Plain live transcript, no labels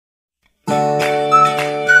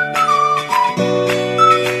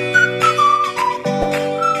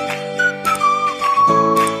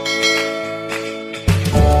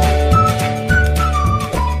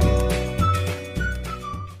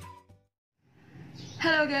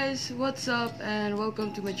Hello guys! What's up? And welcome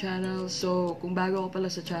to my channel. So, kung bago ka pala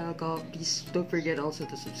sa channel ko, please don't forget also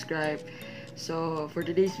to subscribe. So, for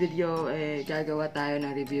today's video, gagawa tayo ng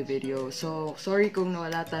review video. So, sorry kung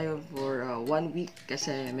nawala tayo for 1 week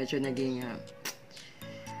kasi medyo naging,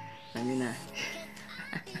 ano na,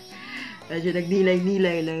 medyo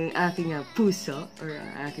nagnilay-nilay lang ang aking puso or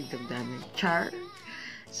aking damdamin. Char!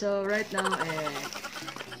 So, right now,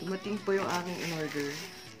 dumating po yung aking in-order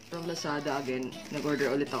from Lazada again.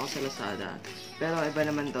 Nag-order ulit ako sa Lazada. Pero iba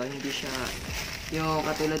naman to, hindi siya yung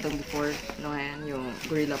katulad ng before, no, yan, yung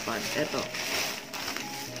Gorilla Pod. Ito.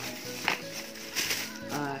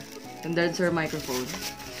 Condenser microphone.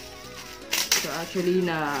 So actually,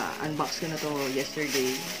 na-unbox ko na to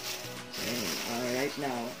yesterday. And right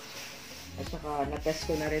now, at saka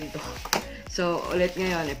na-test ko na rin to. So, ulit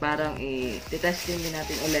ngayon, parang i-testing din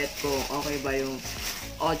natin ulit kung okay ba yung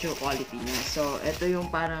audio quality niya. So, ito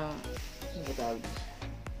yung parang, ano ba tawag?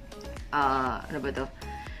 Ano ba to?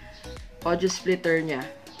 Audio splitter niya.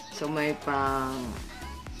 So, may pang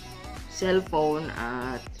cellphone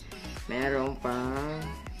at merong pang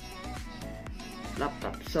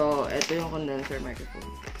laptop. So, ito yung condenser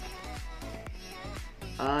microphone.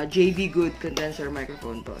 JVGood Condenser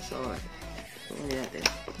Microphone to. So, ito natin.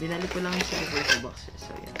 Binalik ko lang sa reverse box.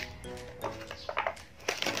 So, yan.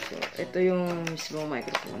 So, ito yung mismong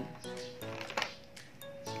microphone.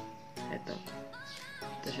 Ito.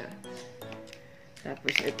 Ito siya.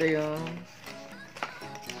 Tapos, ito yung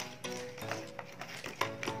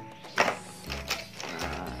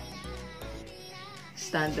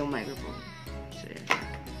stand ng microphone. So, yan.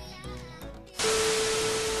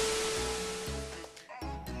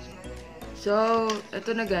 So,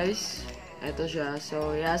 ito na guys. Ito siya.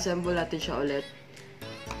 So, i-assemble natin siya ulit.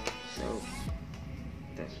 So,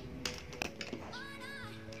 ito.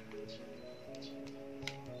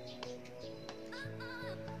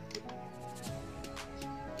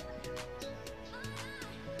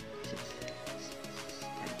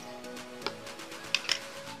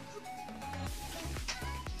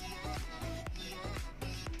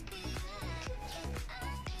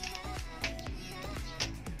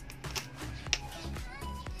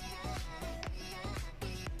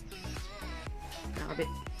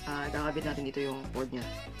 Kakabit natin dito yung board niya.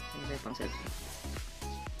 Ano ba yung pang cellphone?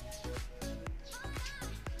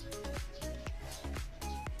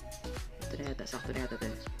 Ito na yata. Sakto na yata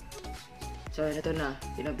tayo. So, ito na.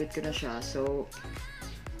 Pinabit ko na siya. So,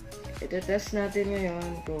 ito-test natin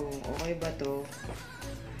ngayon kung okay ba to.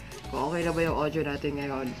 Kung okay na ba yung audio natin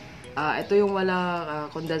ngayon. Ito yung wala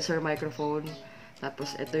condenser microphone.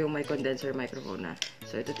 Tapos, ito yung may condenser microphone na.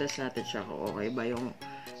 So, ito-test natin siya kung okay ba yung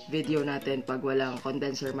video natin pag walang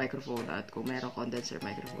condenser microphone at kung merong condenser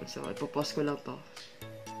microphone. So, ipopost ko lang to.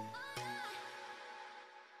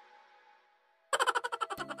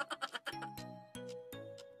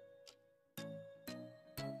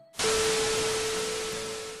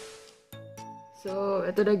 So,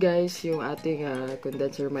 ito na guys, yung ating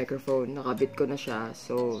condenser microphone. Nakabit ko na siya.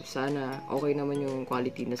 So, sana okay naman yung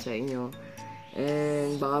quality na sa inyo.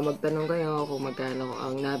 And baka magtanong kayo kung magkano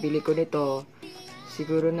ang nabili ko nito.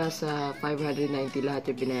 Siguro nasa 590 lahat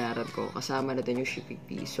yung binayaran ko. Kasama na din yung shipping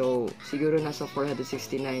fee. So, siguro nasa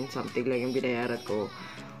 469 something lang yung binayaran ko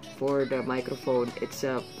for the microphone. It's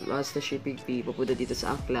plus the shipping fee. Pupunta dito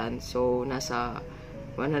sa Aklan. So, nasa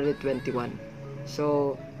 121.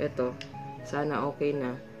 So, eto. Sana okay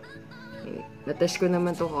na. Na-test ko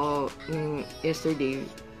naman to yesterday.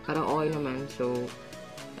 Parang okay naman. So,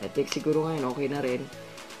 I think siguro ngayon okay na rin.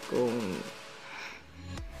 Kung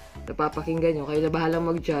napapakinggan nyo, kayo na bahalang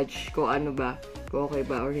mag-judge kung ano ba, kung okay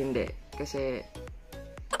ba or hindi. Kasi,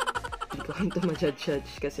 hindi ko kanto ma-judge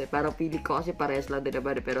kasi parang pili ko kasi parehas lang din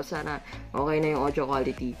naman. Pero sana, okay na yung audio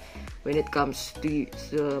quality when it comes to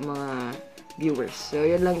mga viewers. So,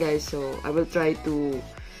 yun lang guys. So, I will try to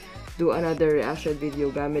do another reaction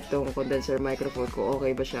video gamit tong condenser microphone kung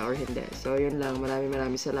okay ba siya or hindi. So, yun lang.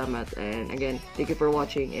 Maraming salamat. And again, thank you for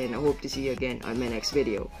watching and I hope to see you again on my next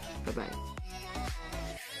video. Bye-bye.